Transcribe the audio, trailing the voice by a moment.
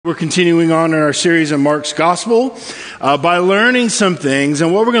We're continuing on in our series on Mark's Gospel by learning some things.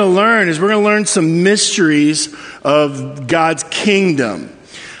 And what we're going to learn is we're going to learn some mysteries of God's kingdom.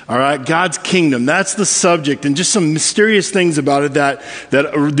 All right, God's kingdom. That's the subject, and just some mysterious things about it that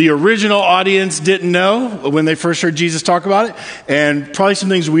the original audience didn't know when they first heard Jesus talk about it, and probably some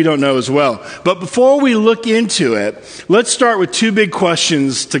things we don't know as well. But before we look into it, let's start with two big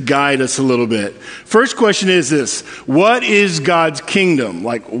questions to guide us a little bit. First question is this: what is God's kingdom?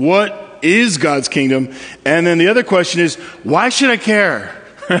 Like, what is God's kingdom? And then the other question is, why should I care?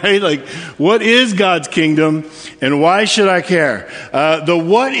 Right? Like, what is God's kingdom and why should I care? The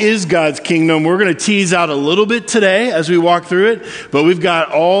what is God's kingdom, we're going to tease out a little bit today as we walk through it, but we've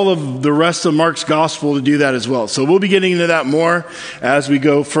got all of the rest of Mark's gospel to do that as well. So we'll be getting into that more as we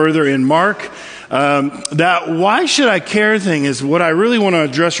go further in Mark. That why should I care thing is what I really want to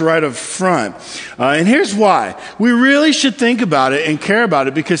address right up front. And here's why. We really should think about it and care about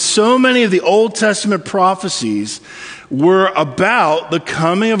it because so many of the Old Testament prophecies were about the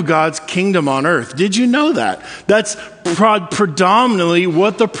coming of God's kingdom on earth. Did you know that? That's predominantly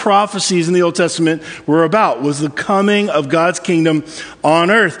what the prophecies in the Old Testament were about, was the coming of God's kingdom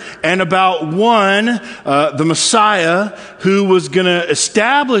on earth. And about the Messiah, who was going to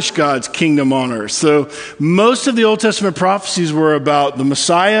establish God's kingdom on earth. So most of the Old Testament prophecies were about the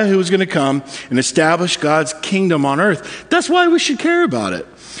Messiah who was going to come and establish God's kingdom on earth. That's why we should care about it.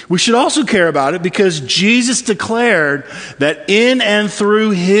 We should also care about it because Jesus declared that in and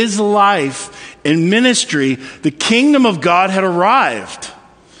through his life and ministry, the kingdom of God had arrived.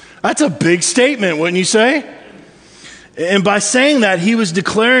 That's a big statement, wouldn't you say? And by saying that, he was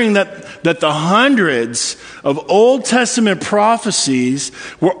declaring that the hundreds of Old Testament prophecies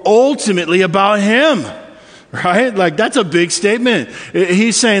were ultimately about him. Right? Like, that's a big statement.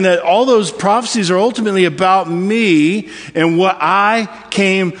 He's saying that all those prophecies are ultimately about me and what I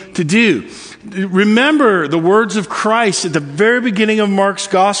came to do. Remember the words of Christ at the very beginning of Mark's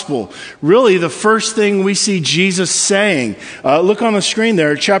gospel. Really, the first thing we see Jesus saying. Look on the screen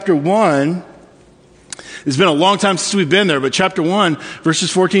there, chapter 1. It's been a long time since we've been there, but chapter 1,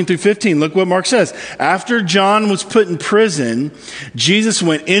 verses 14 through 15, look what Mark says. After John was put in prison, Jesus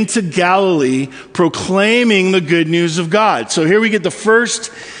went into Galilee proclaiming the good news of God. So here we get the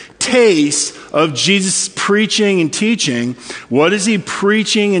first taste of Jesus preaching and teaching. What is he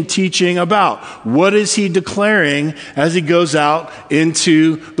preaching and teaching about? What is he declaring as he goes out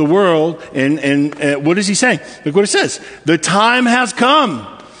into the world? And what is he saying? Look what it says. The time has come.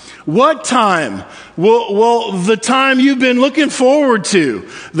 What time? Well, the time you've been looking forward to.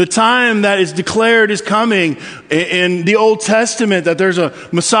 The time that is declared is coming in the Old Testament, that there's a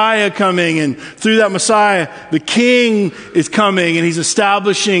Messiah coming, and through that Messiah, the King is coming, and he's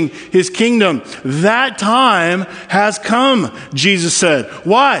establishing his kingdom. That time has come, Jesus said.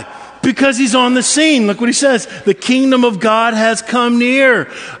 Why? Because he's on the scene. Look what he says. The kingdom of God has come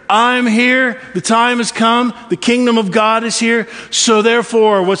near. I'm here. The time has come. The kingdom of God is here. So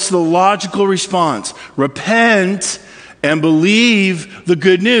therefore, what's the logical response? Repent and believe the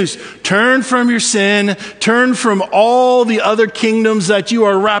good news. Turn from your sin. Turn from all the other kingdoms that you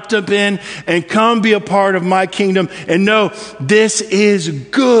are wrapped up in and come be a part of my kingdom. And know this is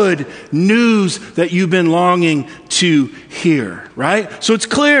good news that you've been longing to hear, right? So it's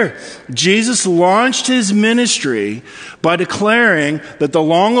clear. Jesus launched his ministry by declaring that the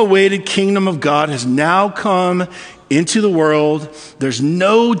long-awaited kingdom of God has now come into the world. There's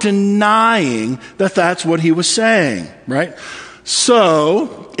no denying that that's what he was saying, right?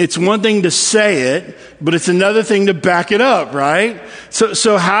 So it's one thing to say it, but it's another thing to back it up, right?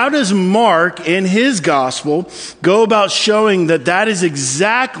 So how does Mark in his gospel go about showing that that is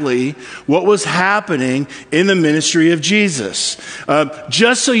exactly what was happening in the ministry of Jesus?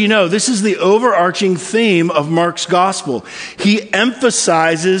 Just so you know, this is the overarching theme of Mark's gospel. He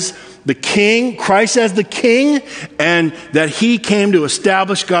emphasizes the king, Christ as the king, and that he came to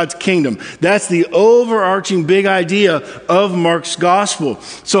establish God's kingdom. That's the overarching big idea of Mark's gospel.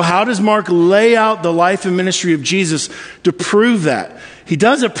 So how does Mark lay out the life and ministry of Jesus to prove that? He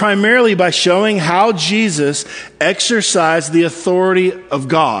does it primarily by showing how Jesus exercised the authority of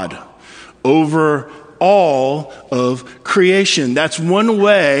God over all of creation. That's one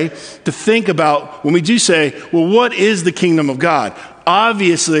way to think about when we do say, well, what is the kingdom of God?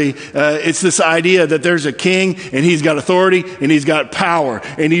 Obviously, it's this idea that there's a king and he's got authority and he's got power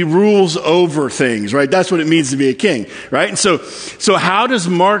and he rules over things, right? That's what it means to be a king, right? And so how does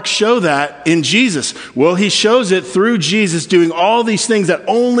Mark show that in Jesus? Well, he shows it through Jesus doing all these things that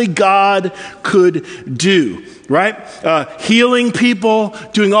only God could do. right? Healing people,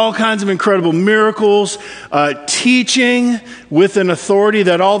 doing all kinds of incredible miracles, teaching with an authority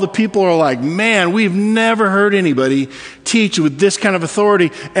that all the people are like, man, we've never heard anybody teach with this kind of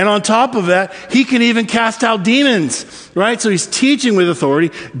authority. And on top of that, he can even cast out demons, right? So he's teaching with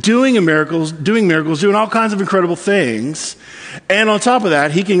authority, doing miracles, doing all kinds of incredible things. And on top of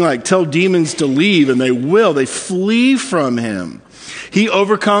that, he can like tell demons to leave, and they flee from him. He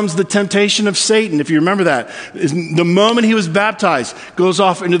overcomes the temptation of Satan. If you remember that, the moment he was baptized, goes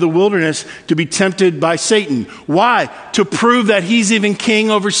off into the wilderness to be tempted by Satan. Why? To prove that he's even king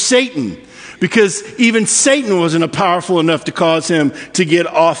over Satan. Because even Satan wasn't powerful enough to cause him to get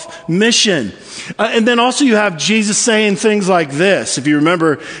off mission. And then also you have Jesus saying things like this. If you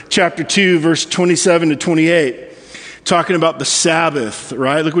remember chapter 2, verse 27 to 28. Talking about the Sabbath,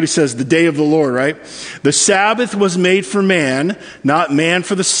 right? Look what he says, the day of the Lord, right? The Sabbath was made for man, not man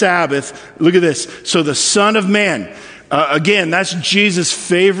for the Sabbath. Look at this. So the Son of Man, again, that's Jesus'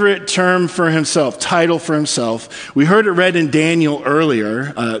 favorite term for himself, title for himself. We heard it read in Daniel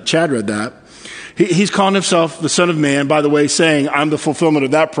earlier. Chad read that. He's calling himself the Son of Man, by the way, saying, I'm the fulfillment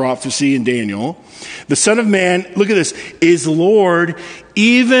of that prophecy in Daniel. The Son of Man, look at this, is Lord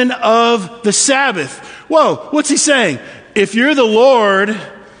even of the Sabbath. Whoa, what's he saying? If you're the Lord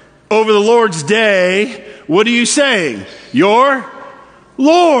over the Lord's day, what are you saying? You're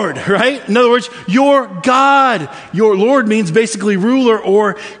Lord, right? In other words, you're God. Your Lord means basically ruler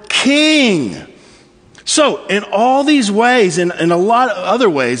or king. So in all these ways, and a lot of other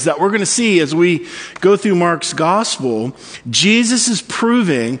ways that we're going to see as we go through Mark's gospel, Jesus is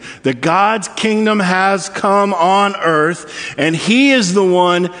proving that God's kingdom has come on earth, and he is the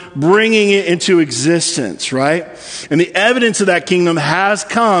one bringing it into existence, right? And the evidence of that kingdom has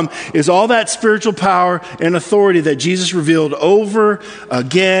come is all that spiritual power and authority that Jesus revealed over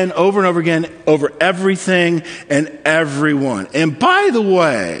and over again, over everything and everyone. And by the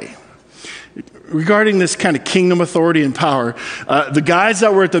way, regarding this kind of kingdom authority and power, the guys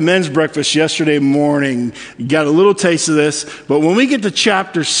that were at the men's breakfast yesterday morning got a little taste of this. But when we get to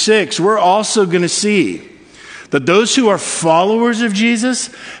chapter 6, we're also going to see that those who are followers of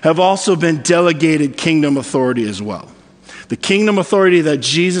Jesus have also been delegated kingdom authority as well. The kingdom authority that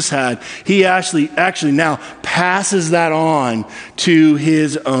Jesus had, he actually now passes that on to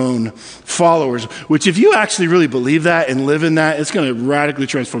his own followers. Which if you actually really believe that and live in that, it's going to radically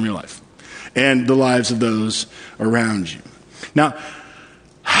transform your life and the lives of those around you. Now,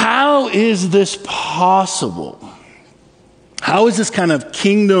 how is this possible? How is this kind of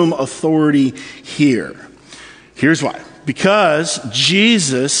kingdom authority here? Here's why. Because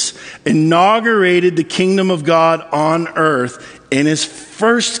Jesus inaugurated the kingdom of God on earth in his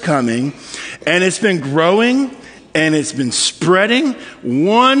first coming, and it's been growing and it's been spreading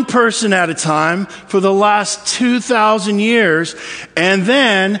one person at a time for the last 2,000 years. And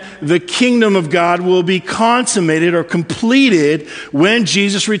then the kingdom of God will be consummated or completed when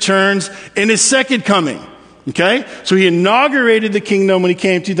Jesus returns in his second coming. Okay? So he inaugurated the kingdom when he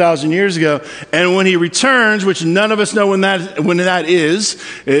came 2,000 years ago. And when he returns, which none of us know when that is,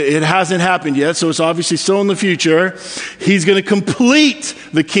 it hasn't happened yet, so it's obviously still in the future, he's going to complete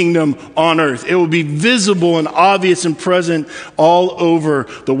the kingdom on earth. It will be visible and obvious and present all over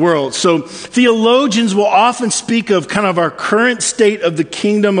the world. So theologians will often speak of kind of our current state of the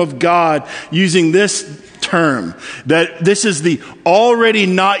kingdom of God using this term, that this is the already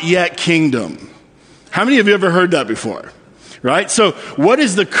not yet kingdom. How many of you ever heard that before? Right? So what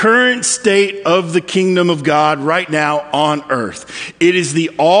is the current state of the kingdom of God right now on earth? It is the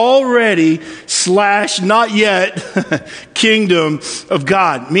already / not yet kingdom of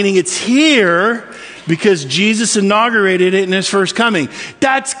God. Meaning it's here because Jesus inaugurated it in his first coming.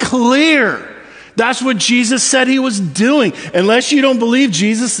 That's clear. That's what Jesus said he was doing. Unless you don't believe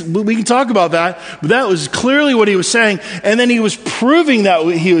Jesus, we can talk about that. But that was clearly what he was saying. And then he was proving that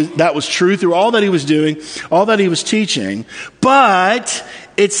that was true through all that he was doing, all that he was teaching. But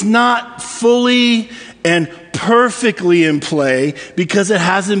it's not fully and perfectly in play because it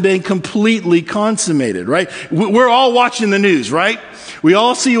hasn't been completely consummated, right? We're all watching the news, right? We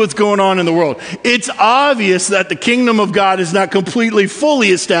all see what's going on in the world. It's obvious that the kingdom of God is not completely fully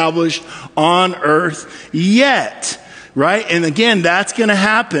established on earth yet. right? And again, that's going to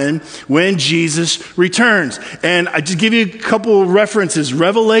happen when Jesus returns. And I just give you a couple of references.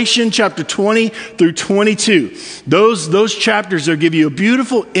 Revelation chapter 20 through 22. Those chapters will give you a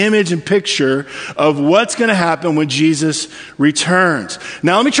beautiful image and picture of what's going to happen when Jesus returns.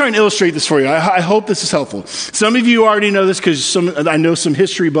 Now, let me try and illustrate this for you. I hope this is helpful. Some of you already know this because I know some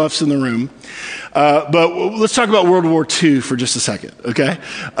history buffs in the room. But let's talk about World War II for just a second, okay?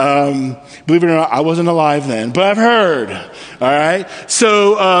 Believe it or not, I wasn't alive then, but I've heard, all right?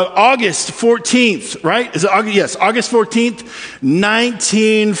 So August 14th, right? Is it August? Yes, August 14th,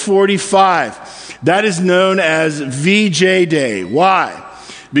 1945. That is known as VJ Day. Why?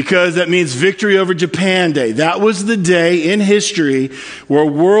 Because that means Victory over Japan Day. That was the day in history where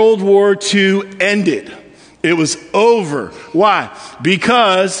World War II ended. It was over. Why?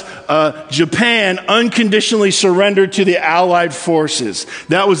 Because Japan unconditionally surrendered to the Allied forces.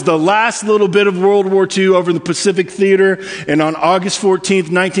 That was the last little bit of World War II over the Pacific Theater. And on August 14th,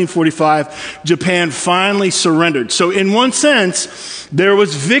 1945, Japan finally surrendered. So in one sense, there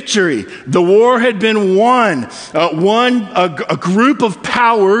was victory. The war had been won. A group of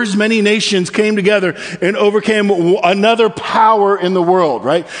powers, many nations came together and overcame another power in the world,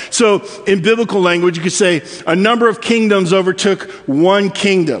 right? So in biblical language, you could say, a number of kingdoms overtook one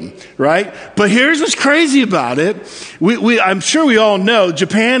kingdom, right? But here's what's crazy about it. I'm sure we all know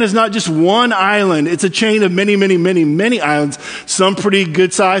Japan is not just one island. It's a chain of many, many, many, many islands. Some pretty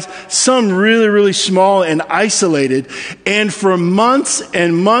good size, some really, really small and isolated. And for months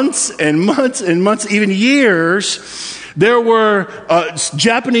and months and months and months, even years, there were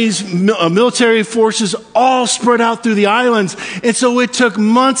Japanese military forces all spread out through the islands. And so it took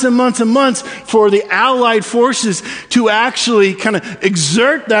months and months and months for the Allied forces to actually kind of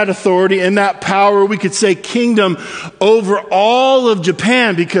exert that authority and that power, we could say kingdom, over all of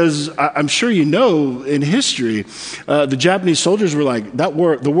Japan. Because I'm sure you know in history, the Japanese soldiers were like,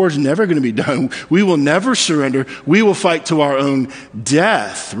 the war's never going to be done. We will never surrender. We will fight to our own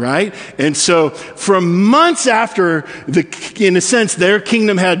death, right? And so for months after in a sense, their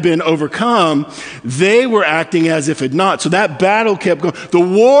kingdom had been overcome, they were acting as if it had not. So that battle kept going. The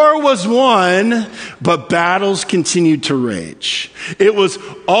war was won, but battles continued to rage. It was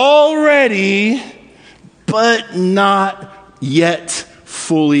already, but not yet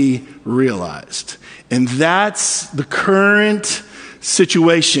fully realized. And that's the current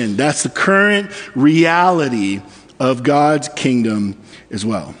situation. That's the current reality of God's kingdom as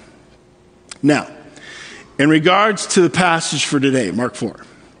well. Now, in regards to the passage for today, Mark 4,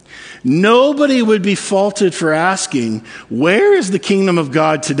 nobody would be faulted for asking, where is the kingdom of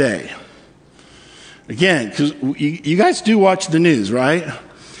God today? Again, because you guys do watch the news, right?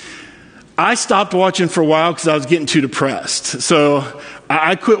 I stopped watching for a while because I was getting too depressed. So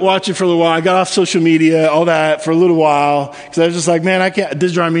I quit watching for a little while. I got off social media, all that, for a little while. Because I was just like, man,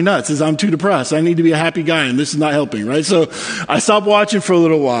 this drives me nuts. I'm too depressed. I need to be a happy guy, and this is not helping, right? So I stopped watching for a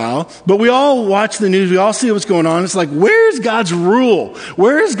little while. But we all watch the news. We all see what's going on. It's like, where is God's rule?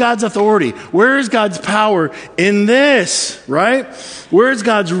 Where is God's authority? Where is God's power in this, right? Where is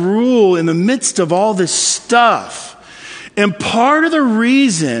God's rule in the midst of all this stuff? And part of the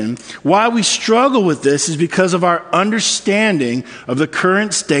reason why we struggle with this is because of our understanding of the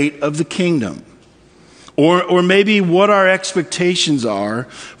current state of the kingdom. Or maybe what our expectations are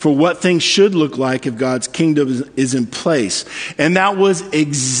for what things should look like if God's kingdom is in place. And that was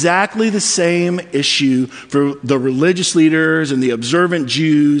exactly the same issue for the religious leaders and the observant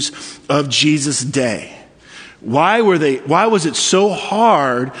Jews of Jesus' day. Why was it so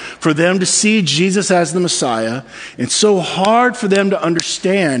hard for them to see Jesus as the Messiah, and so hard for them to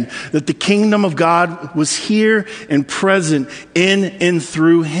understand that the kingdom of God was here and present in and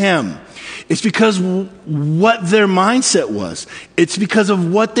through him? It's because what their mindset was. It's because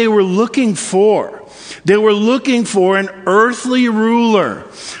of what they were looking for. They were looking for an earthly ruler.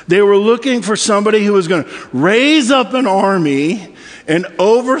 They were looking for somebody who was going to raise up an army and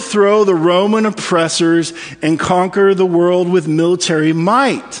overthrow the Roman oppressors and conquer the world with military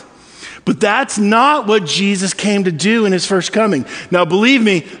might. But that's not what Jesus came to do in his first coming. Now, believe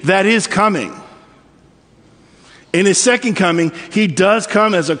me, that is coming. In his second coming, he does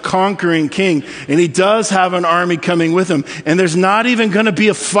come as a conquering king, and he does have an army coming with him, and there's not even going to be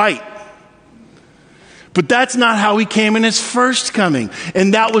a fight. But that's not how he came in his first coming,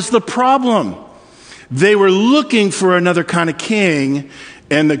 and that was the problem. They were looking for another kind of king,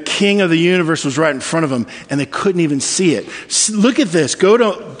 and the king of the universe was right in front of them, and they couldn't even see it. Look at this. Go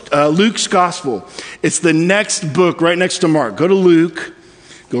to Luke's gospel. It's the next book right next to Mark. Go to Luke.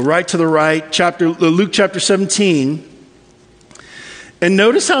 Go right to the right, Luke chapter 17. And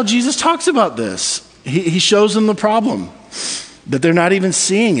notice how Jesus talks about this. He shows them the problem, that they're not even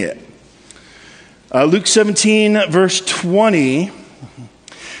seeing it. Luke 17, verse 20,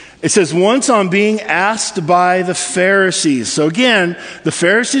 it says, once on being asked by the Pharisees. So again, the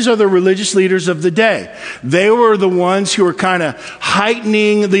Pharisees are the religious leaders of the day. They were the ones who were kind of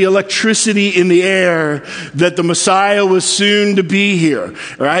heightening the electricity in the air that the Messiah was soon to be here.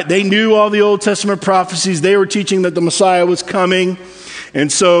 Right? They knew all the Old Testament prophecies. They were teaching that the Messiah was coming.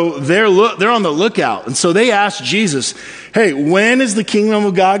 And so they're on the lookout. And so they asked Jesus, hey, when is the kingdom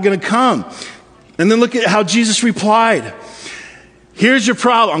of God going to come? And then look at how Jesus replied. Here's your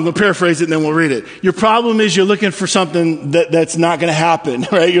problem. I'm going to paraphrase it and then we'll read it. Your problem is you're looking for something that's not going to happen,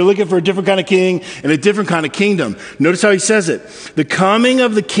 right? You're looking for a different kind of king and a different kind of kingdom. Notice how he says it. The coming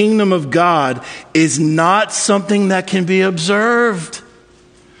of the kingdom of God is not something that can be observed.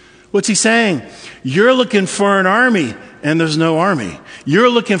 What's he saying? You're looking for an army and there's no army. You're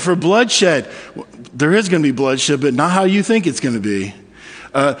looking for bloodshed. There is going to be bloodshed, but not how you think it's going to be.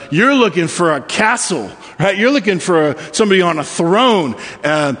 You're looking for a castle, right? You're looking for somebody on a throne.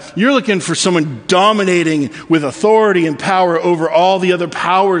 You're looking for someone dominating with authority and power over all the other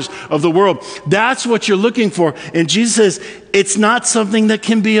powers of the world. That's what you're looking for. And Jesus says, it's not something that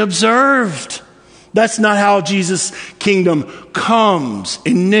can be observed. That's not how Jesus' kingdom comes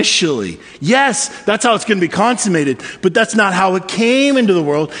initially. Yes, that's how it's going to be consummated, but that's not how it came into the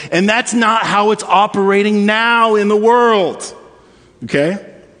world, and that's not how it's operating now in the world.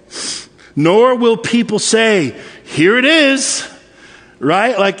 Okay? Nor will people say, here it is,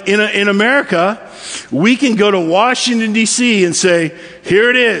 right? Like in America, we can go to Washington, D.C. and say, here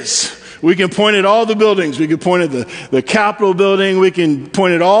it is. We can point at all the buildings. We can point at the Capitol building. We can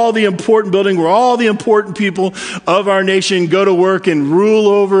point at all the important buildings where all the important people of our nation go to work and rule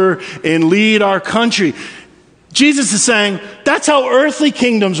over and lead our country. Jesus is saying, that's how earthly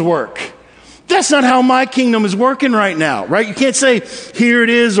kingdoms work. That's not how my kingdom is working right now, right? You can't say, here it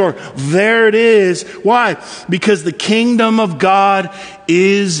is or there it is. Why? Because the kingdom of God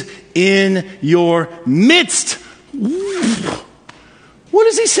is in your midst. What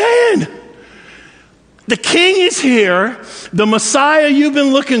is he saying? The king is here. The Messiah you've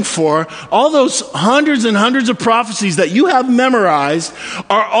been looking for, all those hundreds and hundreds of prophecies that you have memorized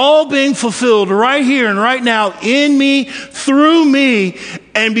are all being fulfilled right here and right now in me, through me.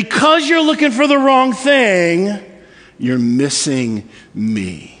 And because you're looking for the wrong thing, you're missing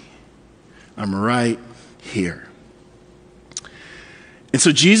me. I'm right here. And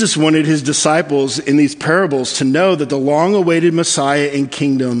so Jesus wanted his disciples in these parables to know that the long-awaited Messiah and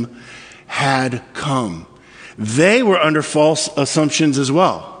kingdom had come. They were under false assumptions as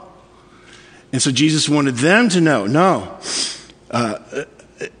well. And so Jesus wanted them to know, no,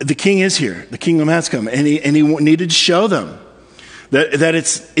 the king is here. The kingdom has come. And he needed to show them that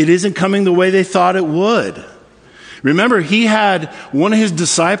it isn't coming the way they thought it would. Remember, he had one of his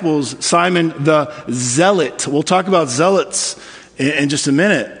disciples, Simon the Zealot. We'll talk about zealots in just a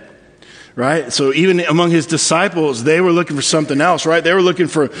minute. Right? So even among his disciples, they were looking for something else, right? They were looking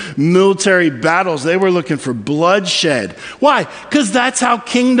for military battles. They were looking for bloodshed. Why? Because that's how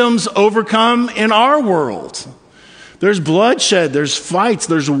kingdoms overcome in our world. There's bloodshed, there's fights,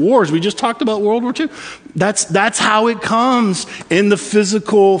 there's wars. We just talked about World War II. That's how it comes in the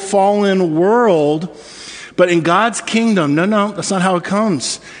physical fallen world. But in God's kingdom, no, that's not how it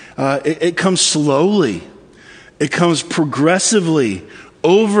comes. It comes slowly. It comes progressively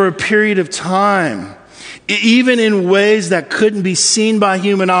over a period of time, even in ways that couldn't be seen by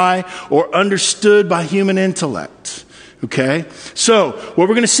human eye or understood by human intellect. Okay? So, what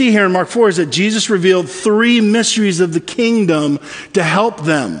we're going to see here in Mark 4 is that Jesus revealed 3 mysteries of the kingdom to help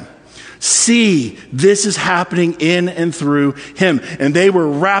them see this is happening in and through him. And they were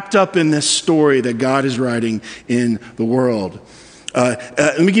wrapped up in this story that God is writing in the world.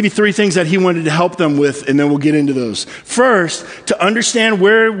 Let me give you 3 things that he wanted to help them with, and then we'll get into those. First, to understand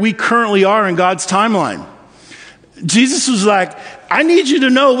where we currently are in God's timeline. Jesus was like, I need you to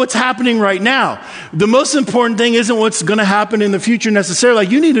know what's happening right now. The most important thing isn't what's going to happen in the future necessarily.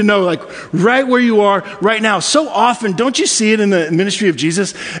 Like, you need to know, like, right where you are right now. So often, don't you see it in the ministry of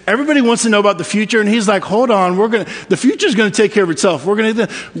Jesus? Everybody wants to know about the future, and he's like, hold on, the future's going to take care of itself.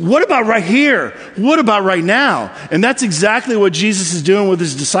 What about right here? What about right now? And that's exactly what Jesus is doing with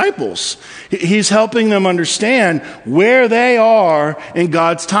his disciples. He's helping them understand where they are in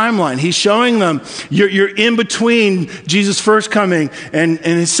God's timeline. He's showing them you're in between Jesus' first coming coming and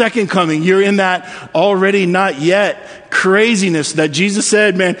his second coming. You're in that already not yet craziness that Jesus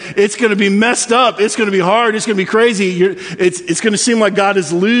said, man, it's going to be messed up. It's going to be hard. It's going to be crazy. It's going to seem like God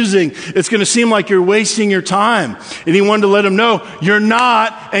is losing. It's going to seem like you're wasting your time. And he wanted to let them know, you're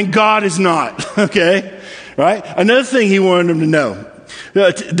not, and God is not. Okay? Right? Another thing he wanted them to know,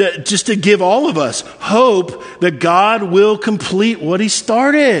 just to give all of us hope that God will complete what he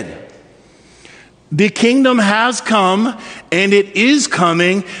started. The kingdom has come, and it is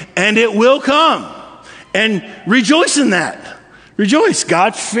coming, and it will come. And rejoice in that. Rejoice.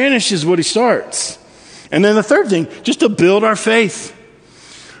 God finishes what he starts. And then the third thing, just to build our faith.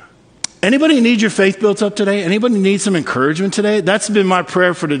 Anybody need your faith built up today? Anybody need some encouragement today? That's been my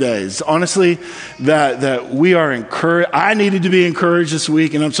prayer for today. Is honestly that we are encouraged. I needed to be encouraged this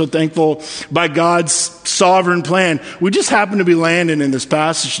week, and I'm so thankful by God's sovereign plan. We just happen to be landing in this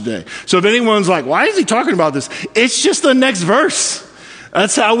passage today. So if anyone's like, why is he talking about this? It's just the next verse.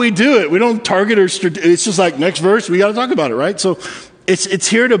 That's how we do it. We don't target it's just like next verse, we got to talk about it, right? So it's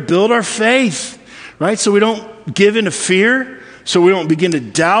here to build our faith, right? So we don't give into fear. So we don't begin to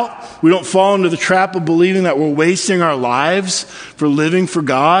doubt. We don't fall into the trap of believing that we're wasting our lives for living for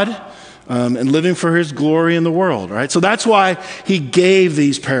God and living for his glory in the world. All right. So that's why he gave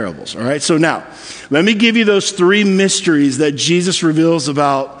these parables. All right. So now let me give you those three mysteries that Jesus reveals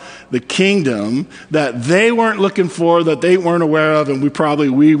about the kingdom that they weren't looking for, that they weren't aware of, and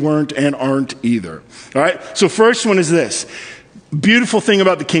we weren't and aren't either. All right. So first one is this. Beautiful thing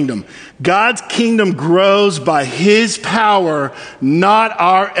about the kingdom. God's kingdom grows by his power, not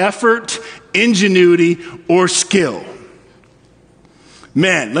our effort, ingenuity, or skill.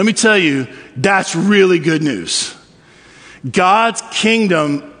 Man, let me tell you, that's really good news. God's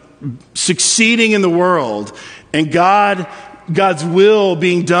kingdom succeeding in the world and God's will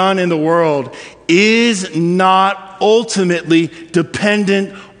being done in the world is not ultimately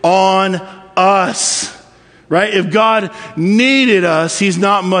dependent on us. Right? If God needed us, he's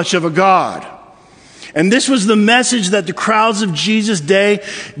not much of a God. And this was the message that the crowds of Jesus' day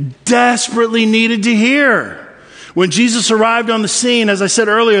desperately needed to hear. When Jesus arrived on the scene, as I said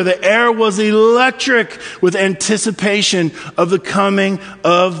earlier, the air was electric with anticipation of the coming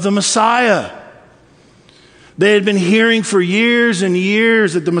of the Messiah. They had been hearing for years and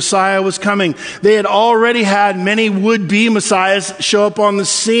years that the Messiah was coming. They had already had many would-be Messiahs show up on the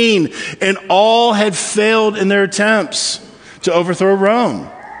scene, and all had failed in their attempts to overthrow Rome.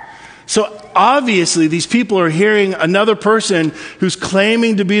 So obviously, these people are hearing another person who's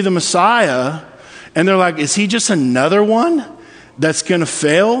claiming to be the Messiah, and they're like, is he just another one that's going to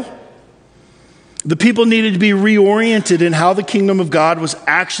fail? The people needed to be reoriented in how the kingdom of God was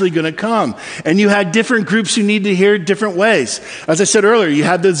actually going to come. And you had different groups who needed to hear different ways. As I said earlier, you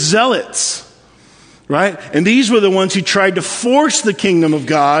had the zealots, right? And these were the ones who tried to force the kingdom of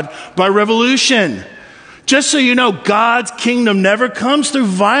God by revolution. Just so you know, God's kingdom never comes through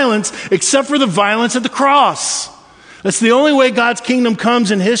violence except for the violence at the cross. That's the only way God's kingdom comes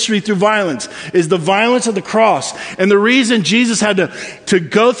in history through violence, is the violence of the cross. And the reason Jesus had to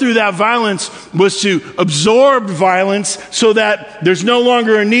go through that violence was to absorb violence so that there's no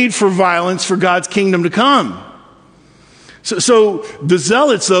longer a need for violence for God's kingdom to come. So the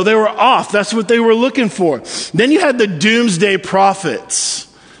zealots, though, they were off. That's what they were looking for. Then you had the doomsday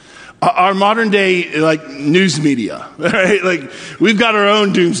prophets. Our modern day, news media, right? We've got our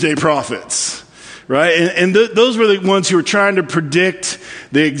own doomsday prophets. Right? And those were the ones who were trying to predict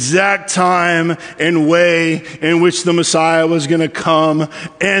the exact time and way in which the Messiah was going to come.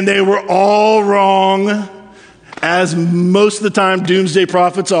 And they were all wrong, as most of the time doomsday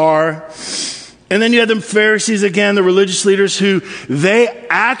prophets are. And then you had the Pharisees again, the religious leaders, who they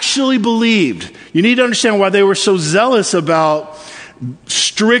actually believed. You need to understand why they were so zealous about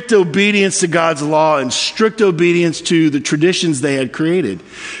strict obedience to God's law and strict obedience to the traditions they had created,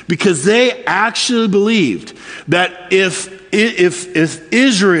 because they actually believed that if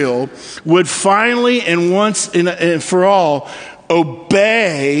Israel would finally and once and for all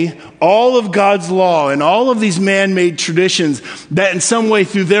obey all of God's law and all of these man-made traditions, that in some way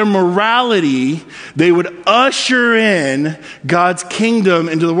through their morality, they would usher in God's kingdom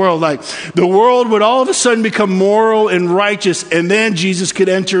into the world. The world would all of a sudden become moral and righteous, and then Jesus could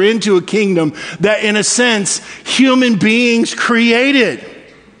enter into a kingdom that, in a sense, human beings created.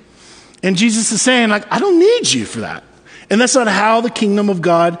 And Jesus is saying, I don't need you for that. And that's not how the kingdom of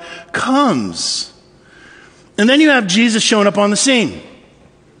God comes. And then you have Jesus showing up on the scene.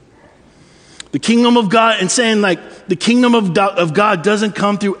 The kingdom of God, and saying the kingdom of God doesn't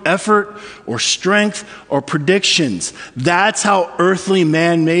come through effort or strength or predictions. That's how earthly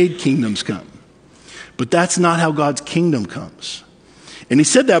man-made kingdoms come. But that's not how God's kingdom comes. And he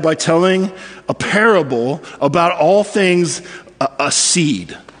said that by telling a parable about all things a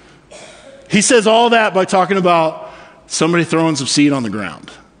seed. He says all that by talking about somebody throwing some seed on the ground.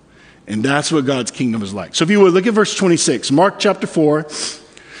 And that's what God's kingdom is like. So if you would, look at verse 26. Mark chapter 4,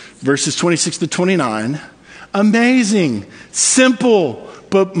 verses 26 to 29. Amazing, simple,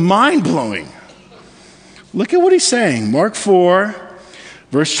 but mind-blowing. Look at what he's saying. Mark 4,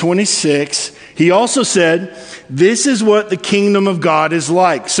 verse 26. He also said, this is what the kingdom of God is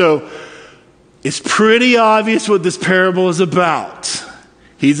like. So it's pretty obvious what this parable is about.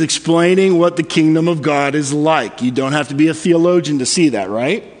 He's explaining what the kingdom of God is like. You don't have to be a theologian to see that,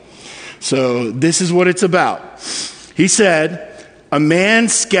 right? So this is what it's about. He said, a man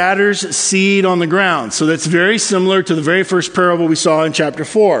scatters seed on the ground. So that's very similar to the very first parable we saw in chapter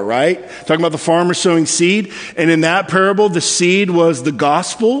 4, right? Talking about the farmer sowing seed. And in that parable, the seed was the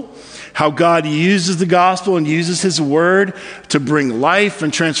gospel. How God uses the gospel and uses his word to bring life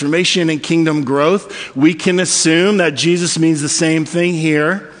and transformation and kingdom growth. We can assume that Jesus means the same thing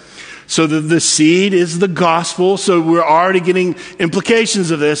here. So the seed is the gospel. So we're already getting implications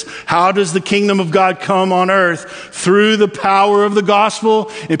of this. How does the kingdom of God come on earth? Through the power of the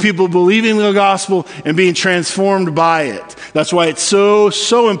gospel and people believing the gospel and being transformed by it. That's why it's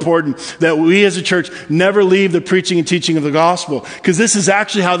so important that we as a church never leave the preaching and teaching of the gospel. Because this is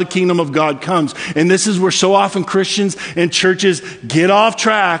actually how the kingdom of God comes. And this is where so often Christians and churches get off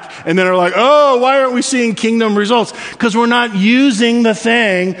track and then are like, oh, why aren't we seeing kingdom results? Because we're not using the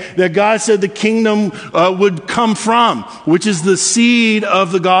thing that God said the kingdom would come from, which is the seed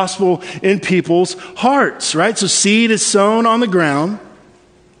of the gospel in people's hearts, right? So seed is sown on the ground.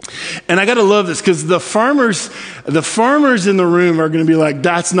 And I got to love this because the farmers in the room are going to be like,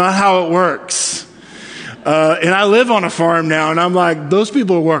 that's not how it works. And I live on a farm now and I'm like, those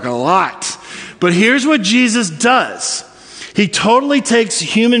people work a lot. But here's what Jesus does. He totally takes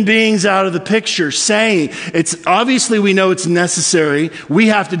human beings out of the picture, saying it's obviously we know it's necessary. We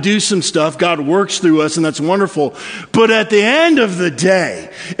have to do some stuff. God works through us and that's wonderful. But at the end of the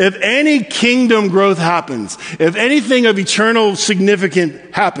day, if any kingdom growth happens, if anything of eternal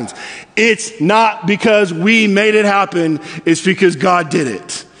significance happens, it's not because we made it happen. It's because God did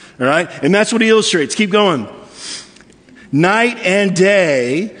it. All right. And that's what he illustrates. Keep going. Night and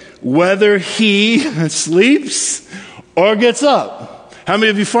day, whether he sleeps or gets up. How many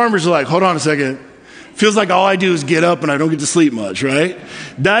of you farmers are like, hold on a second. Feels like all I do is get up and I don't get to sleep much, right?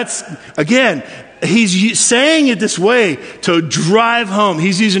 That's, again, he's saying it this way to drive home.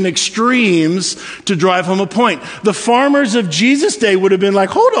 He's using extremes to drive home a point. The farmers of Jesus' day would have been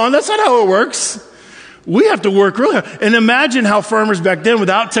like, hold on, that's not how it works. We have to work really hard. And imagine how farmers back then,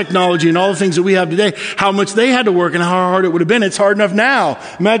 without technology and all the things that we have today, how much they had to work and how hard it would have been. It's hard enough now.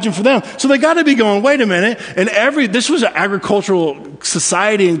 Imagine for them. So they got to be going, wait a minute. And this was an agricultural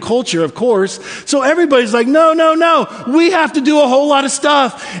society and culture, of course. So everybody's like, no. We have to do a whole lot of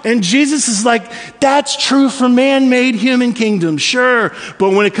stuff. And Jesus is like, that's true for man-made human kingdom. Sure.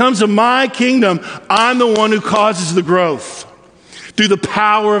 But when it comes to my kingdom, I'm the one who causes the growth through the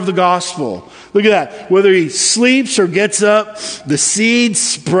power of the gospel. Look at that. Whether he sleeps or gets up, the seed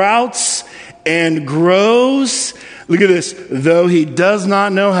sprouts and grows. Look at this. Though he does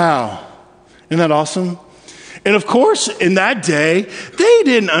not know how. Isn't that awesome? And of course, in that day, they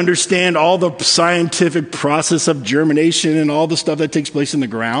didn't understand all the scientific process of germination and all the stuff that takes place in the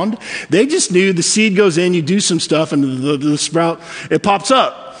ground. They just knew the seed goes in, you do some stuff, and the sprout, it pops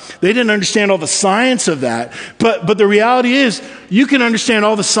up. They didn't understand all the science of that. But the reality is, you can understand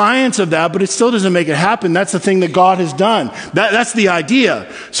all the science of that, but it still doesn't make it happen. That's the thing that God has done. That's the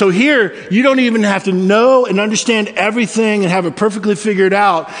idea. So here, you don't even have to know and understand everything and have it perfectly figured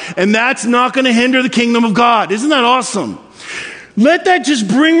out. And that's not going to hinder the kingdom of God. Isn't that awesome? Let that just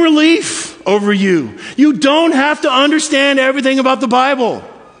bring relief over you. You don't have to understand everything about the Bible.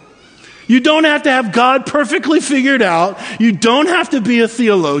 You don't have to have God perfectly figured out. You don't have to be a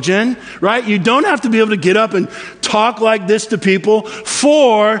theologian, right? You don't have to be able to get up and talk like this to people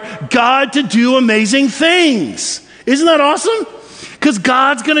for God to do amazing things. Isn't that awesome? Because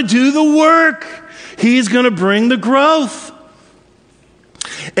God's going to do the work. He's going to bring the growth.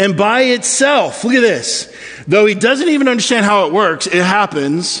 And by itself, look at this. Though he doesn't even understand how it works, it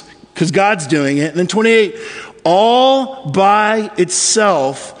happens because God's doing it. And then 28, all by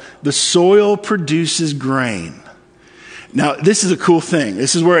itself, the soil produces grain. Now, this is a cool thing.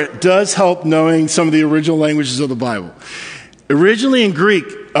 This is where it does help knowing some of the original languages of the Bible. Originally in Greek,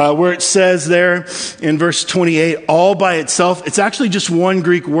 where it says there in verse 28, all by itself, it's actually just one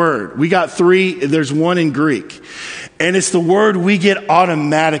Greek word. We got three, there's one in Greek. And it's the word we get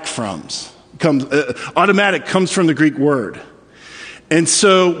automatic from. Automatic comes from the Greek word. And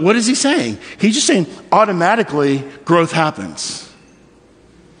so what is he saying? He's just saying automatically growth happens.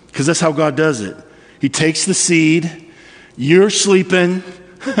 Because that's how God does it. He takes the seed, you're sleeping,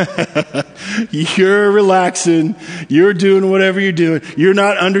 you're relaxing, you're doing whatever you're doing, you're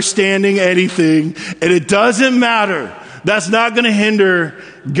not understanding anything, and it doesn't matter. That's not going to hinder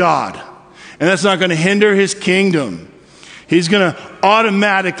God, and that's not going to hinder his kingdom. He's going to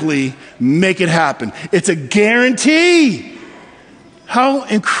automatically make it happen. It's a guarantee. How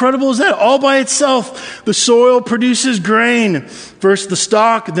incredible is that? All by itself, the soil produces grain. First the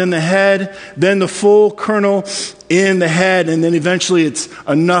stalk, then the head, then the full kernel in the head, and then eventually it's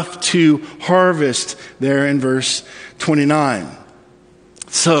enough to harvest there in verse 29.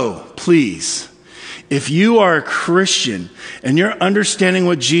 So, please, if you are a Christian and you're understanding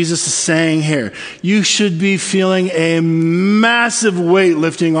what Jesus is saying here, you should be feeling a massive weight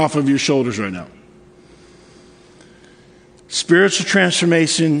lifting off of your shoulders right now. Spiritual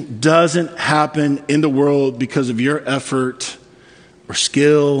transformation doesn't happen in the world because of your effort or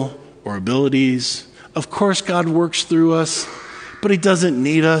skill or abilities. Of course, God works through us, but he doesn't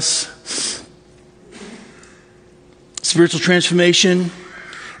need us. Spiritual transformation,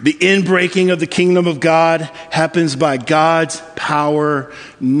 the inbreaking of the kingdom of God, happens by God's power,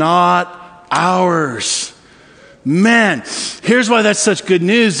 not ours. Man, here's why that's such good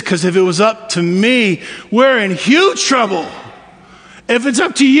news, because if it was up to me, we're in huge trouble. If it's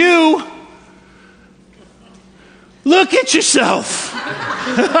up to you, look at yourself.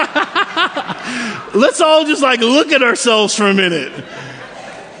 Let's all just look at ourselves for a minute.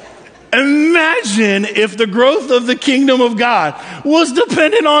 Imagine if the growth of the kingdom of God was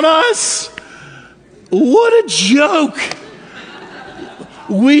dependent on us. What a joke.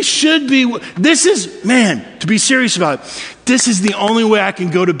 We should be, to be serious about it, this is the only way I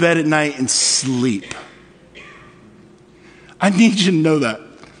can go to bed at night and sleep. I need you to know that.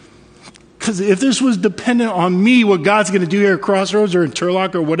 Because if this was dependent on me, what God's going to do here at Crossroads or in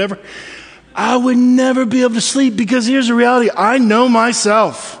Turlock or whatever, I would never be able to sleep, because here's the reality. I know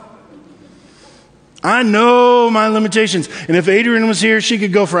myself. I know my limitations. And if Adrienne was here, she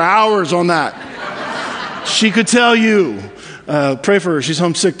could go for hours on that. She could tell you. Pray for her. She's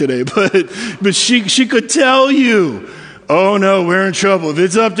homesick today. But she could tell you, oh no, we're in trouble. If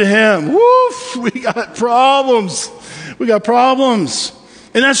it's up to him, woof, we got problems. We got problems.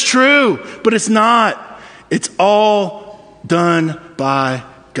 And that's true, but it's not. It's all done by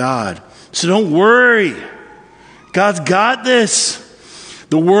God. So don't worry. God's got this.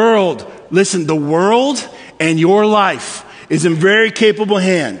 The world and your life is in very capable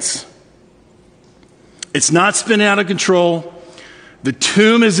hands. It's not spinning out of control. The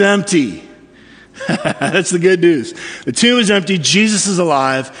tomb is empty. That's the good news. The tomb is empty. Jesus is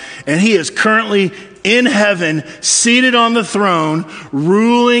alive, and he is currently in heaven, seated on the throne,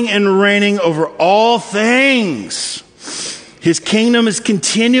 ruling and reigning over all things. His kingdom is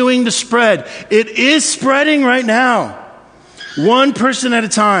continuing to spread. It is spreading right now. One person at a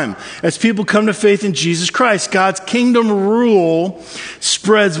time. As people come to faith in Jesus Christ, God's kingdom rule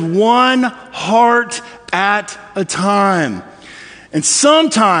spreads one heart at a time. And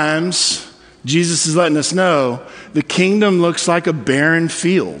sometimes, Jesus is letting us know, the kingdom looks like a barren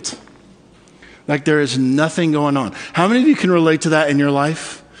field. Like there is nothing going on. How many of you can relate to that in your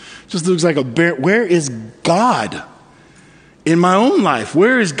life? It just looks like a barren. Where is God in my own life?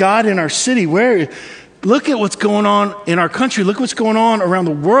 Where is God in our city? Look at what's going on in our country. Look what's going on around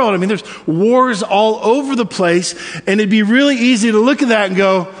the world. I mean, there's wars all over the place, and it'd be really easy to look at that and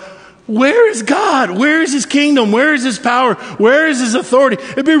go, where is God? Where is his kingdom? Where is his power? Where is his authority?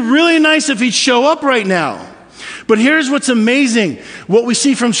 It'd be really nice if he'd show up right now. But here's what's amazing. What we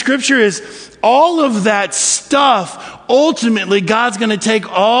see from Scripture is all of that stuff, ultimately, God's going to take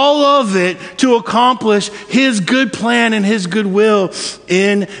all of it to accomplish his good plan and his good will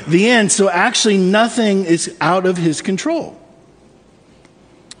in the end. So actually, nothing is out of his control.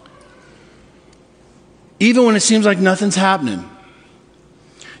 Even when it seems like nothing's happening.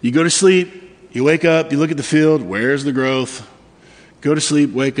 You go to sleep, you wake up, you look at the field, where's the growth? Go to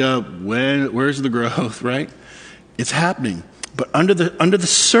sleep, wake up, where's the growth, right? It's happening. But under the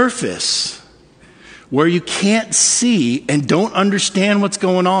surface, where you can't see and don't understand what's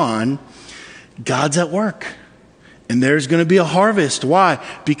going on, God's at work. And there's going to be a harvest. Why?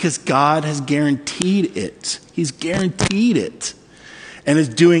 Because God has guaranteed it. He's guaranteed it. And is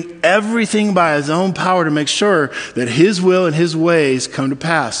doing everything by his own power to make sure that his will and his ways come to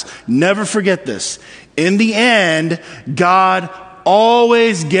pass. Never forget this. In the end, God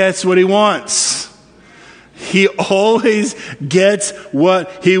always gets what he wants. He always gets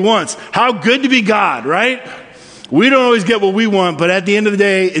what he wants. How good to be God, right? We don't always get what we want, but at the end of the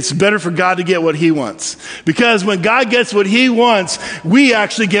day, it's better for God to get what he wants. Because when God gets what he wants, we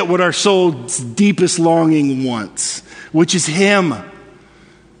actually get what our soul's deepest longing wants, which is him.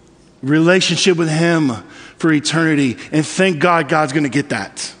 Relationship with him for eternity. And thank God, God's going to get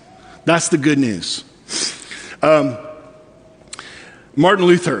that. That's the good news. Martin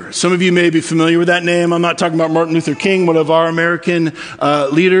Luther. Some of you may be familiar with that name. I'm not talking about Martin Luther King, one of our American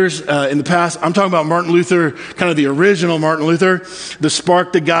leaders in the past. I'm talking about Martin Luther, kind of the original Martin Luther, the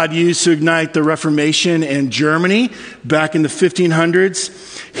spark that God used to ignite the Reformation in Germany back in the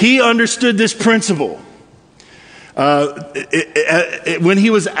 1500s. He understood this principle. When he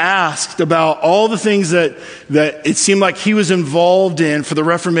was asked about all the things that it seemed like he was involved in for the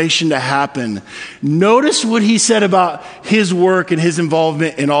Reformation to happen, notice what he said about his work and his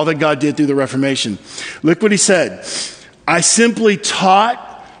involvement in all that God did through the Reformation. Look what he said. I simply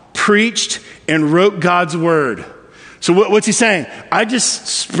taught, preached, and wrote God's word. So what's he saying? I just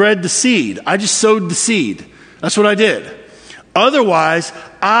spread the seed. I just sowed the seed. That's what I did. Otherwise,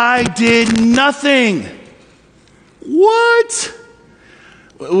 I did nothing. What?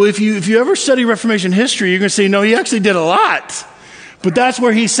 Well, if you ever study Reformation history, you're going to say, no, he actually did a lot. But that's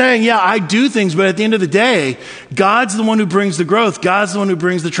where he's saying, yeah, I do things, but at the end of the day, God's the one who brings the growth. God's the one who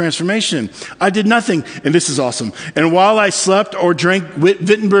brings the transformation. I did nothing. And this is awesome. And while I slept or drank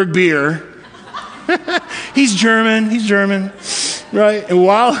Wittenberg beer, he's German, right? And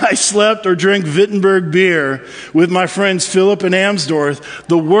while I slept or drank Wittenberg beer with my friends Philip and Amsdorf,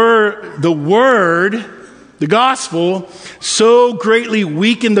 the gospel so greatly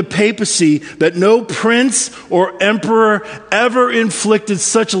weakened the papacy that no prince or emperor ever inflicted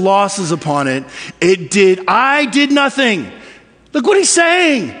such losses upon it. I did nothing. Look what he's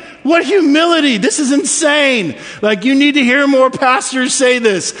saying. What humility. This is insane. Like, you need to hear more pastors say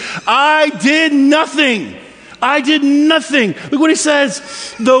this. I did nothing. I did nothing. Look what he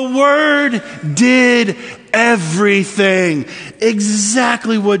says. The word did everything.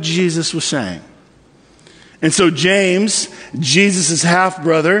 Exactly what Jesus was saying. And so James, Jesus'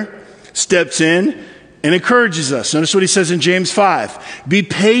 half-brother, steps in and encourages us. Notice what he says in James 5. Be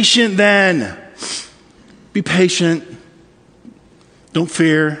patient then. Be patient. Don't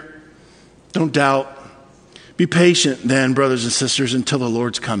fear. Don't doubt. Be patient then, brothers and sisters, until the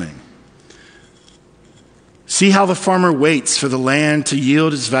Lord's coming. See how the farmer waits for the land to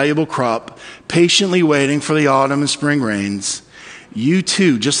yield its valuable crop, patiently waiting for the autumn and spring rains. You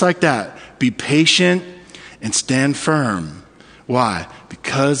too, just like that, be patient and stand firm. Why?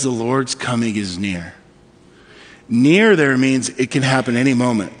 Because the Lord's coming is near. Near there means it can happen any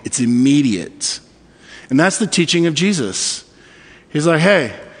moment. It's immediate. And that's the teaching of Jesus. He's like,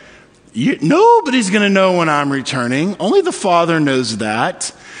 hey, nobody's going to know when I'm returning. Only the Father knows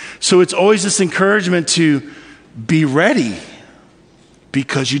that. So it's always this encouragement to be ready,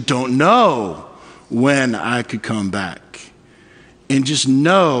 because you don't know when I could come back. And just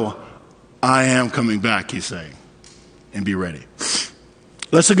know I am coming back, he's saying, and be ready.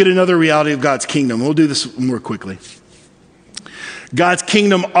 Let's look at another reality of God's kingdom. We'll do this more quickly. God's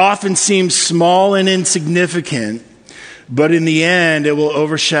kingdom often seems small and insignificant, but in the end, it will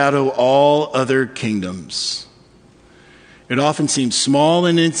overshadow all other kingdoms. It often seems small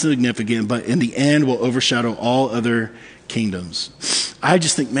and insignificant, but in the end will overshadow all other kingdoms. I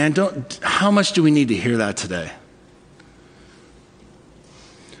just think, man, how much do we need to hear that today?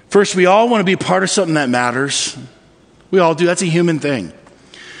 First, we all want to be part of something that matters. We all do. That's a human thing.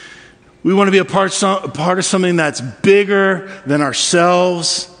 We want to be a part of something that's bigger than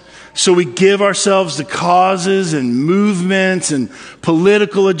ourselves. So we give ourselves to causes and movements and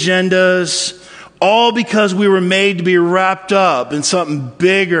political agendas, all because we were made to be wrapped up in something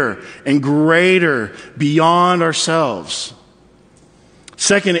bigger and greater beyond ourselves.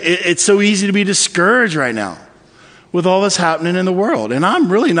 Second, it's so easy to be discouraged right now with all that's happening in the world. And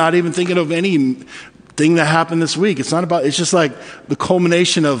I'm really not even thinking of anything that happened this week. It's just like the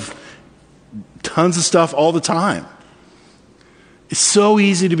culmination of tons of stuff all the time. It's so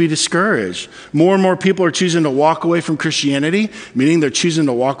easy to be discouraged. More and more people are choosing to walk away from Christianity, meaning they're choosing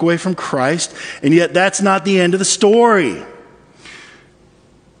to walk away from Christ. And yet that's not the end of the story.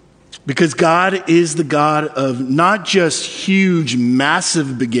 Because God is the God of not just huge,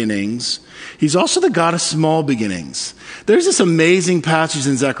 massive beginnings. He's also the God of small beginnings. There's this amazing passage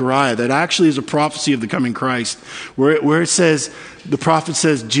in Zechariah that actually is a prophecy of the coming Christ, where it says, the prophet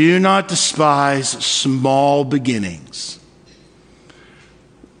says, do not despise small beginnings.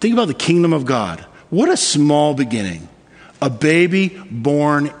 Think about the kingdom of God. What a small beginning. A baby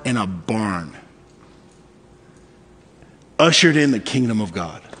born in a barn. Ushered in the kingdom of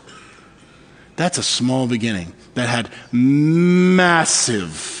God. That's a small beginning that had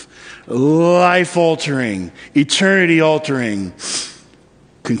massive, life-altering, eternity-altering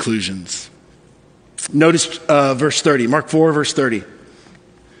conclusions. Notice verse 30, Mark 4, verse 30. He's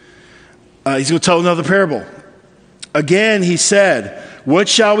going to tell another parable. Again, he said, what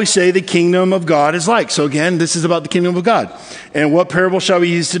shall we say the kingdom of God is like? So again, this is about the kingdom of God. And what parable shall we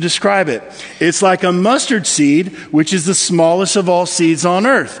use to describe it? It's like a mustard seed, which is the smallest of all seeds on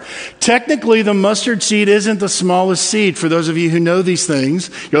earth. Technically, the mustard seed isn't the smallest seed. For those of you who know these things,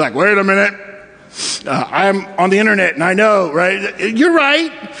 you're like, wait a minute. I'm on the internet and I know, right? You're right.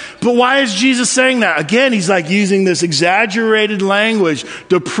 But why is Jesus saying that? Again, he's like using this exaggerated language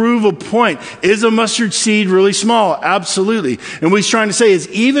to prove a point. Is a mustard seed really small? Absolutely. And what he's trying to say is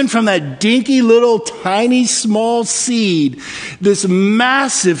even from that dinky little tiny small seed, this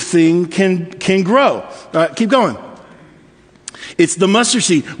massive thing can grow. Keep going. It's the mustard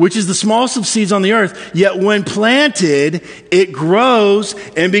seed, which is the smallest of seeds on the earth. Yet when planted, it grows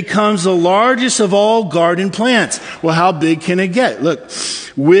and becomes the largest of all garden plants. Well, how big can it get? Look,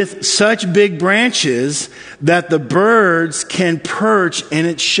 with such big branches that the birds can perch in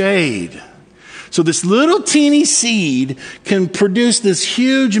its shade. So this little teeny seed can produce this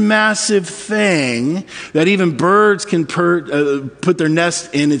huge, massive thing that even birds can put their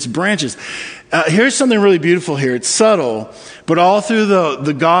nest in its branches. Here's something really beautiful here. It's subtle, but all through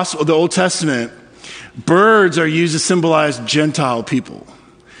the gospel, the Old Testament, birds are used to symbolize Gentile people.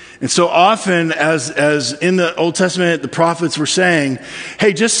 And so often, as in the Old Testament, the prophets were saying,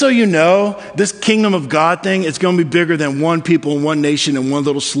 hey, just so you know, this kingdom of God thing, it's going to be bigger than one people and one nation and one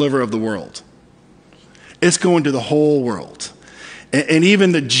little sliver of the world. It's going to the whole world. And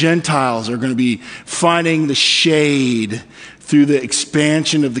even the Gentiles are going to be finding the shade through the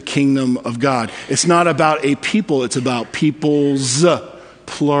expansion of the kingdom of God. It's not about a people, it's about peoples,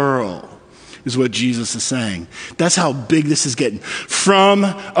 plural, is what Jesus is saying. That's how big this is getting. From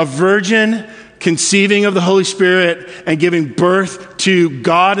a virgin conceiving of the Holy Spirit and giving birth to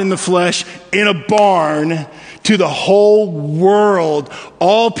God in the flesh in a barn, to the whole world,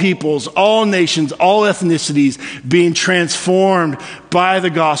 all peoples, all nations, all ethnicities being transformed by the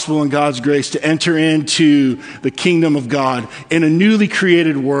gospel and God's grace to enter into the kingdom of God in a newly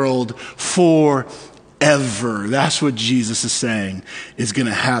created world forever. That's what Jesus is saying is going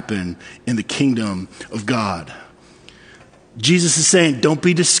to happen in the kingdom of God. Jesus is saying, don't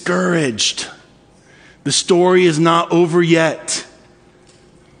be discouraged. The story is not over yet.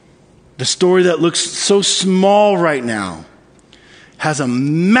 The story that looks so small right now has a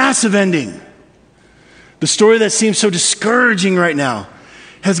massive ending. The story that seems so discouraging right now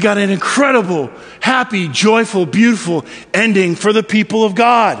has got an incredible, happy, joyful, beautiful ending for the people of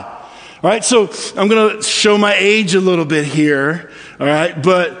God. All right, so I'm going to show my age a little bit here. All right,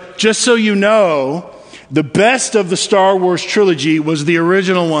 but just so you know, the best of the Star Wars trilogy was the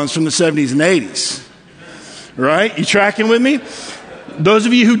original ones from the 70s and 80s. Right? You tracking with me? Those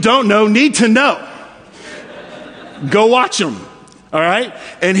of you who don't know need to know. Go watch them. All right?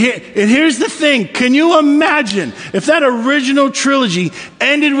 And here's the thing. Can you imagine if that original trilogy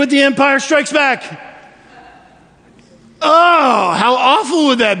ended with The Empire Strikes Back? Oh, how awful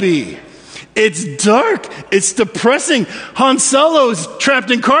would that be? It's dark. It's depressing. Han Solo is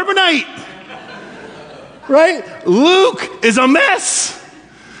trapped in carbonite. Right? Luke is a mess.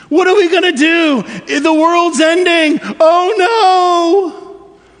 What are we going to do? The world's ending. Oh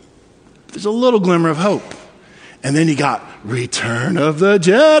no. There's a little glimmer of hope. And then you got Return of the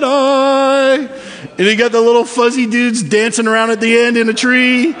Jedi. And you got the little fuzzy dudes dancing around at the end in a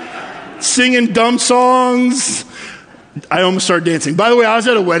tree, singing dumb songs. I almost started dancing. By the way, I was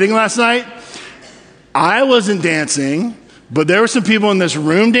at a wedding last night. I wasn't dancing, but there were some people in this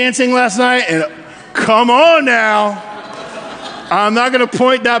room dancing last night. And come on now. I'm not going to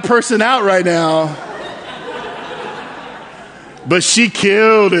point that person out right now, but she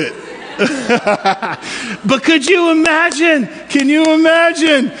killed it. But could you imagine? Can you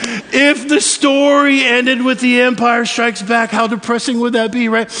imagine if the story ended with The Empire Strikes Back? How depressing would that be,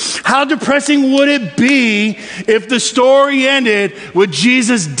 right? How depressing would it be if the story ended with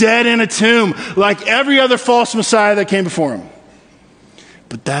Jesus dead in a tomb like every other false Messiah that came before him?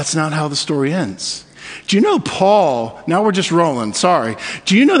 But that's not how the story ends. Do you know Paul, now we're just rolling, sorry.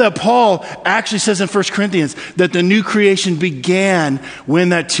 Do you know that Paul actually says in 1 Corinthians that the new creation began when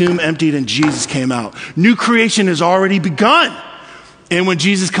that tomb emptied and Jesus came out? New creation has already begun. And when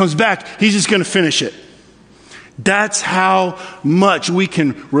Jesus comes back, he's just going to finish it. That's how much we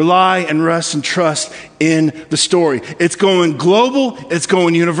can rely and rest and trust in the story. It's going global. It's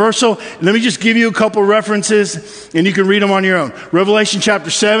going universal. Let me just give you a couple references, and you can read them on your own. Revelation chapter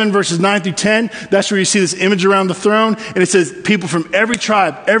 7, verses 9 through 10. That's where you see this image around the throne. And it says people from every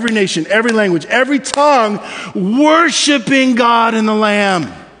tribe, every nation, every language, every tongue worshiping God and the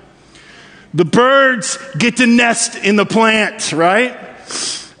Lamb. The birds get to nest in the plant, right?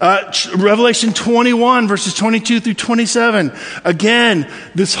 Revelation 21, verses 22 through 27. Again,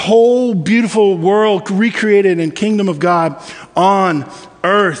 this whole beautiful world recreated in kingdom of God on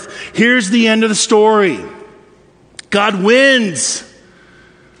earth. Here's the end of the story. God wins.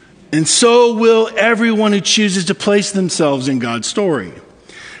 And so will everyone who chooses to place themselves in God's story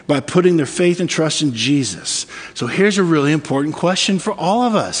by putting their faith and trust in Jesus. So here's a really important question for all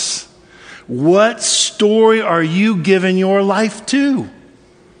of us. What story are you giving your life to?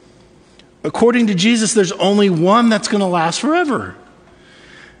 According to Jesus, there's only one that's going to last forever.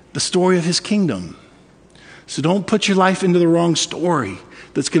 The story of his kingdom. So don't put your life into the wrong story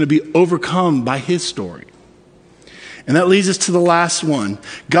that's going to be overcome by his story. And that leads us to the last one.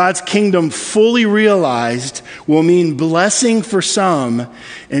 God's kingdom fully realized will mean blessing for some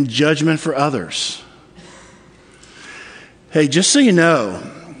and judgment for others. Hey, just so you know,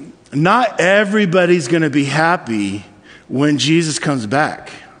 not everybody's going to be happy when Jesus comes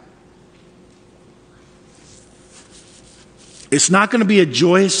back. It's not going to be a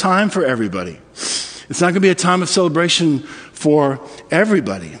joyous time for everybody. It's not going to be a time of celebration for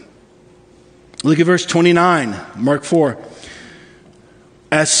everybody. Look at verse 29, Mark 4.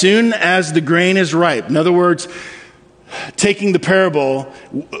 As soon as the grain is ripe, in other words, taking the parable,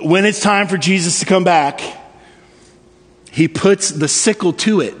 when it's time for Jesus to come back, he puts the sickle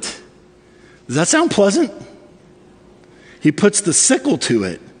to it. Does that sound pleasant? He puts the sickle to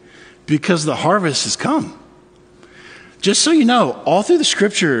it because the harvest has come. Just so you know, all through the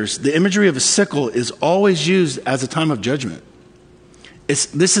scriptures, the imagery of a sickle is always used as a time of judgment.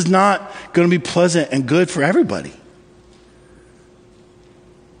 This is not going to be pleasant and good for everybody.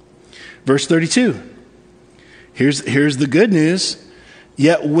 Verse 32. Here's the good news.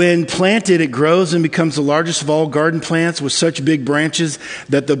 Yet when planted, it grows and becomes the largest of all garden plants with such big branches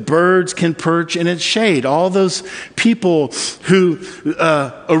that the birds can perch in its shade. All those people who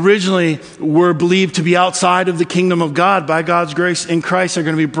originally were believed to be outside of the kingdom of God by God's grace in Christ are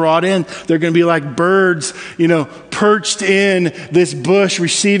going to be brought in. They're going to be like birds, perched in this bush,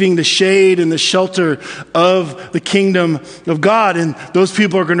 receiving the shade and the shelter of the kingdom of God. And those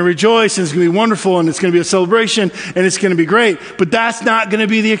people are going to rejoice, and it's going to be wonderful, and it's going to be a celebration, and it's going to be great. But that's not going to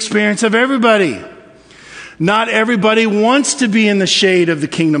be the experience of everybody. Not everybody wants to be in the shade of the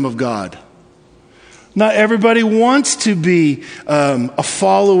kingdom of God. Not everybody wants to be a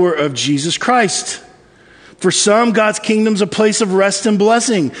follower of Jesus Christ. For some, God's kingdom's a place of rest and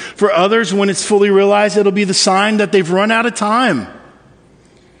blessing. For others, when it's fully realized, it'll be the sign that they've run out of time.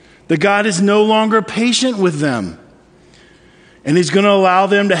 That God is no longer patient with them. And he's going to allow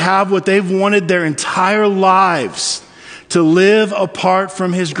them to have what they've wanted their entire lives, to live apart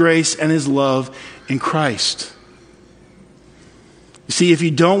from his grace and his love in Christ. You see, if you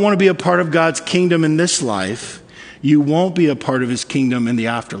don't want to be a part of God's kingdom in this life, you won't be a part of his kingdom in the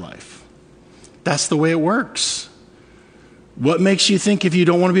afterlife. That's the way it works. What makes you think if you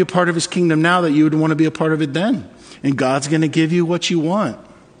don't want to be a part of his kingdom now that you would want to be a part of it then? And God's going to give you what you want.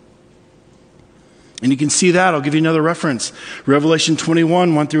 And you can see that. I'll give you another reference. Revelation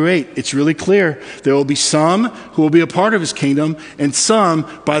 21, 1 through 8. It's really clear. There will be some who will be a part of his kingdom, and some,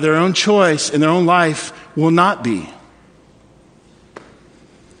 by their own choice in their own life, will not be.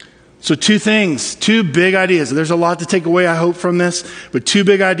 So two things, two big ideas. There's a lot to take away, I hope, from this, but two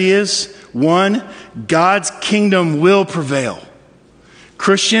big ideas. One, God's kingdom will prevail.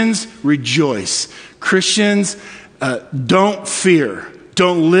 Christians, rejoice. Christians, don't fear.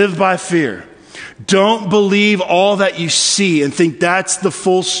 Don't live by fear. Don't believe all that you see and think that's the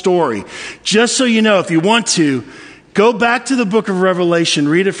full story. Just so you know, if you want to, go back to the book of Revelation,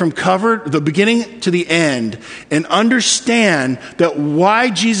 read it from the beginning to the end, and understand that why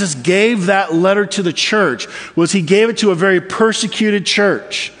Jesus gave that letter to the church was he gave it to a very persecuted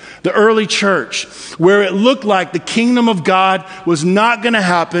church. The early church, where it looked like the kingdom of God was not going to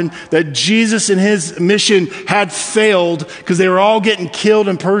happen, that Jesus and his mission had failed because they were all getting killed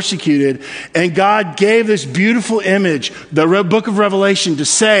and persecuted. And God gave this beautiful image, the book of Revelation, to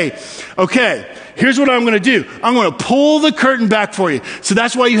say, okay, here's what I'm going to do. I'm going to pull the curtain back for you. So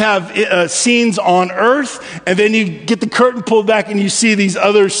that's why you have scenes on earth, and then you get the curtain pulled back and you see these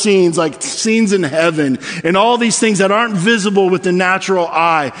other scenes, like scenes in heaven, and all these things that aren't visible with the natural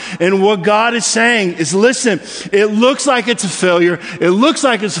eye. And what God is saying is, listen, it looks like it's a failure. It looks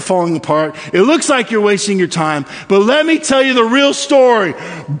like it's falling apart. It looks like you're wasting your time. But let me tell you the real story.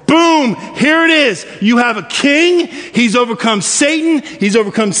 Boom, here it is. You have a king. He's overcome Satan. He's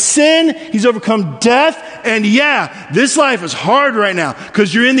overcome sin. He's overcome death. And yeah, this life is hard right now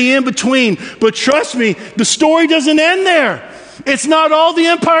because you're in the in-between. But trust me, the story doesn't end there. It's not all the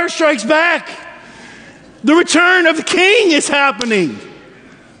Empire Strikes Back. The return of the king is happening.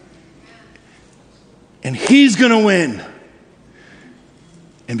 And he's going to win.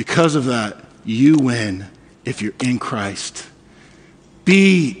 And because of that, you win if you're in Christ.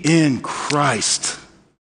 Be in Christ.